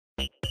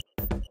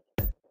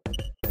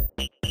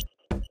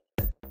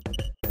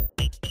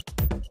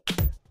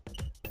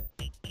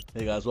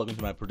Hey guys, welcome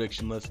to my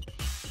prediction list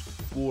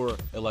for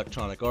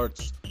Electronic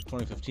Arts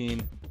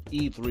 2015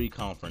 E3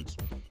 conference.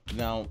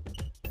 Now,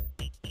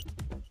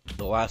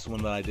 the last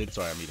one that I did,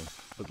 sorry I'm eating,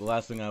 but the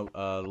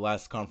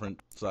last conference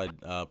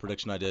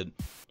prediction I did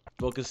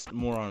focused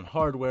more on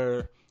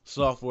hardware,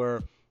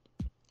 software,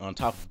 on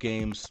top of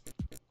games.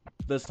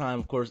 This time,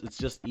 of course, it's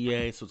just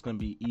EA, so it's going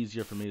to be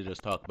easier for me to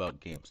just talk about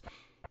games.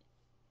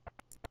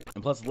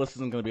 And plus, the list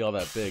isn't going to be all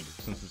that big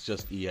since it's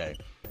just EA.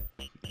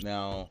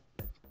 Now,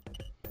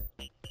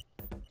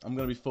 I'm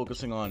going to be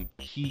focusing on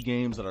key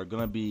games that are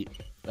going to be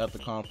at the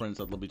conference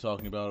that they'll be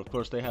talking about. Of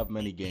course, they have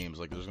many games.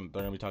 They're going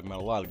to be talking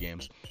about a lot of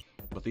games.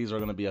 But these are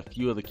going to be a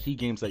few of the key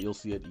games that you'll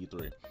see at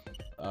E3.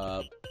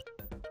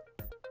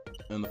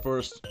 And the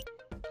first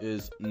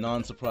is,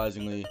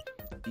 non-surprisingly,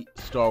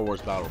 Star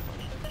Wars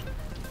Battlefront.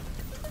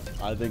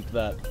 I think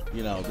that,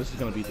 this is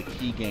going to be the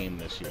key game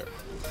this year.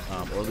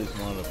 Or at least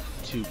one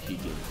of two key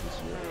games this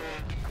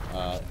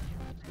year.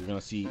 We're going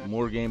to see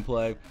more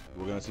gameplay.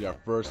 We're going to see our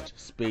first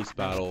space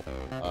battle.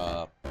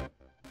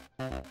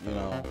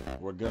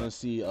 We're going to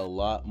see a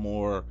lot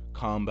more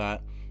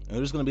combat. And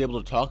they're just going to be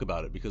able to talk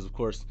about it because, of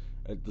course,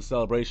 at the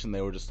celebration,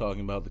 they were just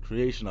talking about the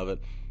creation of it.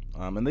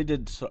 And they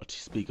did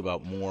speak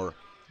about more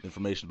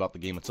information about the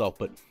game itself.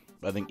 But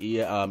I think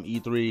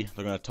E3,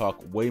 they're going to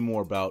talk way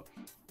more about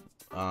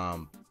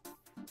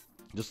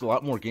just a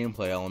lot more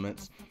gameplay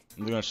elements.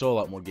 And they're going to show a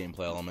lot more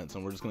gameplay elements,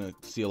 and we're just going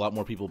to see a lot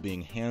more people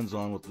being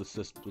hands-on with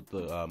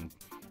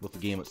the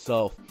game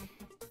itself.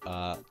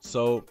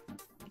 So,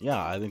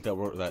 yeah, I think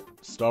that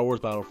Star Wars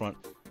Battlefront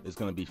is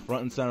going to be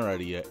front and center at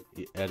EA,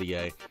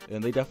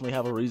 and they definitely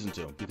have a reason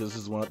to, because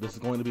this is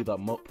going to be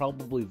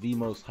probably the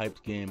most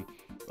hyped game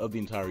of the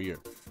entire year.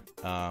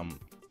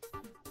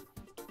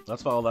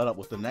 Let's follow that up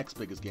with the next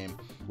biggest game,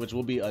 which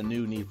will be a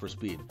new Need for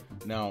Speed.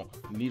 Now,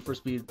 Need for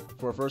Speed,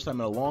 for the first time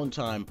in a long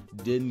time,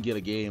 didn't get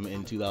a game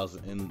in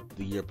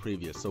the year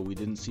previous. So we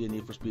didn't see a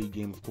Need for Speed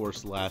game, of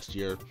course, last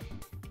year,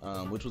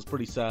 which was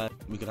pretty sad.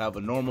 We could have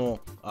a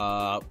normal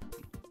hot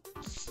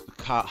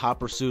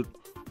pursuit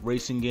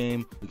racing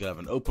game. We could have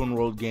an open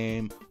world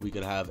game. We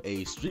could have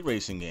a street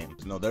racing game.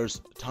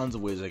 There's tons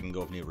of ways they can go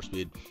with Need for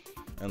Speed.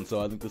 And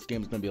so I think this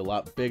game is going to be a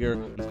lot bigger,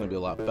 it's going to be a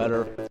lot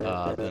better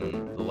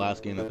than the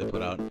last game that they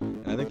put out.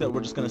 And I think that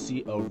we're just going to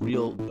see a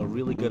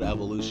really good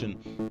evolution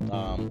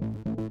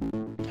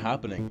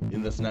happening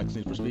in this next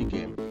Need for Speed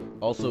game.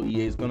 Also,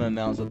 EA is going to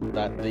announce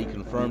that they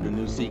confirmed a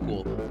new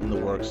sequel in the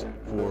works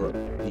for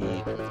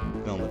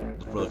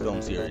the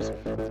film series.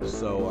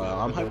 So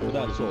I'm hyped for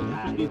that as well. Need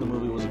for Speed the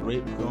movie was a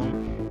great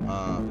film.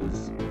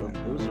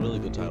 It was a really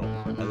good title.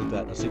 I think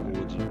that a sequel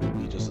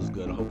would be just as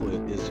good. Hopefully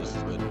it is just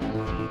as good.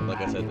 Like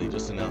I said, they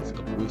just announced a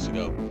couple weeks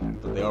ago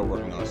that they are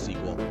working on a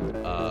sequel.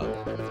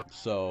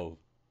 So,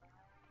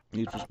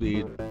 Need for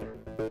Speed,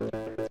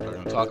 we're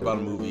going to talk about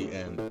a movie,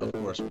 and of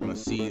course we're going to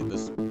see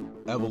this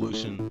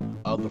evolution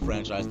of the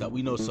franchise that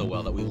we know so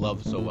well, that we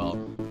love so well.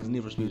 Because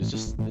Need for Speed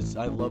is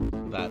I love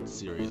that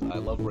series. I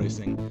love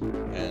racing,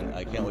 and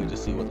I can't wait to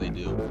see what they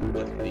do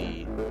with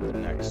the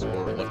next,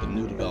 or what the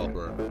new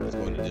developer is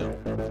going to do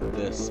for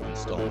this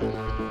installment.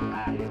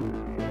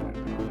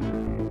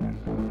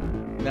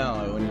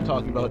 Now, when you're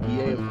talking about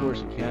EA, of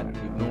course, you can't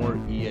ignore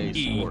EA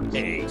Sports.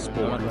 EA Sports.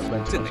 I'm not going to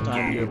spend too much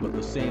time here, but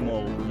the same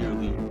old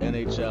yearly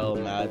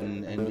NHL,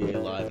 Madden,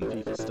 NBA Live, and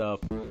FIFA stuff,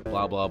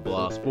 blah, blah,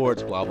 blah,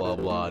 sports, blah, blah,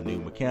 blah, new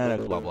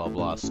mechanics, blah, blah,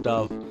 blah,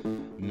 stuff.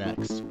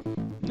 Next.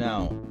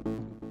 Now,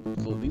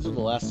 so these are the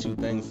last two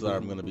things that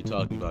I'm going to be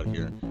talking about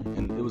here,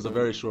 and it was a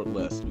very short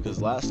list,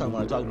 because last time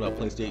when I talked about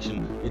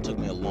PlayStation, it took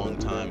me a long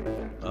time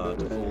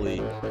to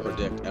fully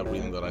predict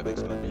everything that I think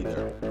is going to be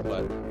there,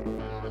 but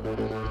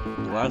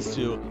the last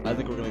two, I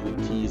think we're going to get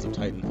a tease of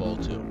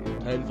Titanfall 2.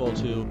 Titanfall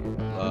 2,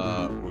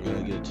 we're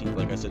going to get a tease,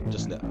 like I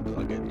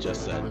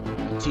just said,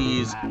 a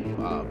tease.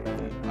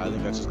 I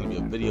think that's just going to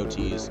be a video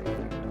tease.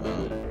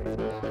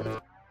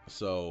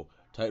 So,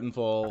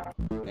 Titanfall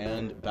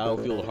and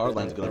Battlefield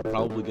Hardline's going to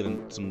probably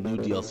get some new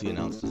DLC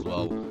announced as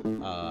well.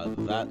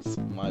 That's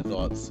my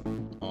thoughts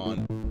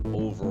on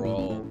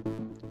overall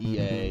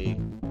EA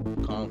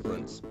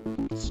conference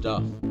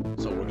stuff.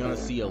 So we're going to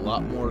see a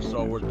lot more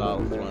Star Wars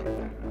Battlefront.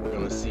 We're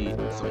going to see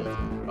some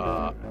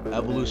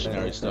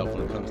evolutionary stuff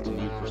when it comes to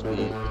Need for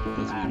Speed,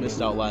 because we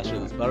missed out last year.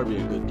 This better be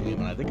a good game,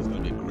 and I think it's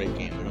going to be a great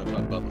game. They're going to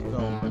talk about the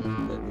film for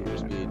Need for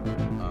Speed.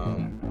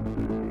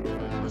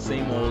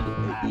 Same old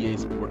EA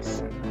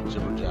Sports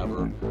jibber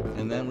jabber,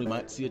 and then we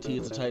might see a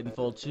tease of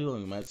Titanfall 2,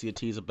 and we might see a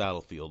tease of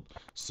Battlefield.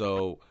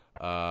 So,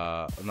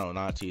 no,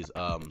 not a tease,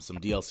 some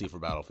DLC for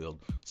Battlefield.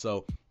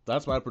 So,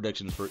 that's my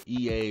predictions for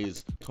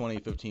EA's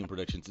 2015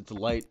 predictions. It's a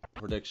light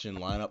prediction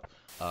lineup,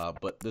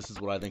 but this is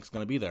what I think is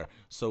going to be there.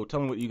 So tell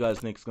me what you guys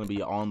think is going to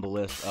be on the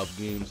list of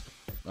games.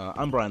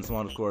 I'm Brian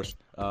Salon, of course.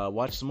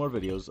 Watch some more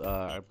videos.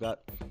 I've got,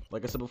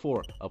 like I said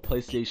before, a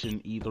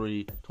PlayStation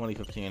E3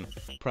 2015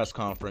 press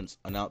conference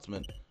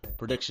announcement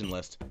prediction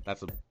list.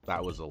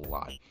 That was a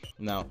lot.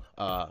 Now,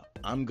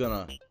 I'm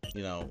gonna,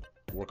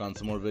 work on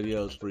some more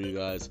videos for you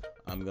guys.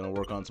 I'm going to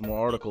work on some more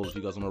articles. If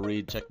you guys want to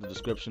read, check the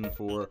description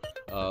for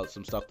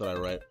some stuff that I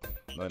write.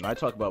 And I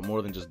talk about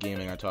more than just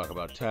gaming. I talk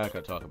about tech.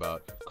 I talk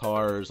about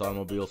cars,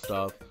 automobile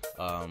stuff.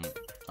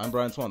 I'm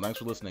Brian Swan. Thanks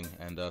for listening,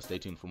 and stay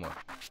tuned for more.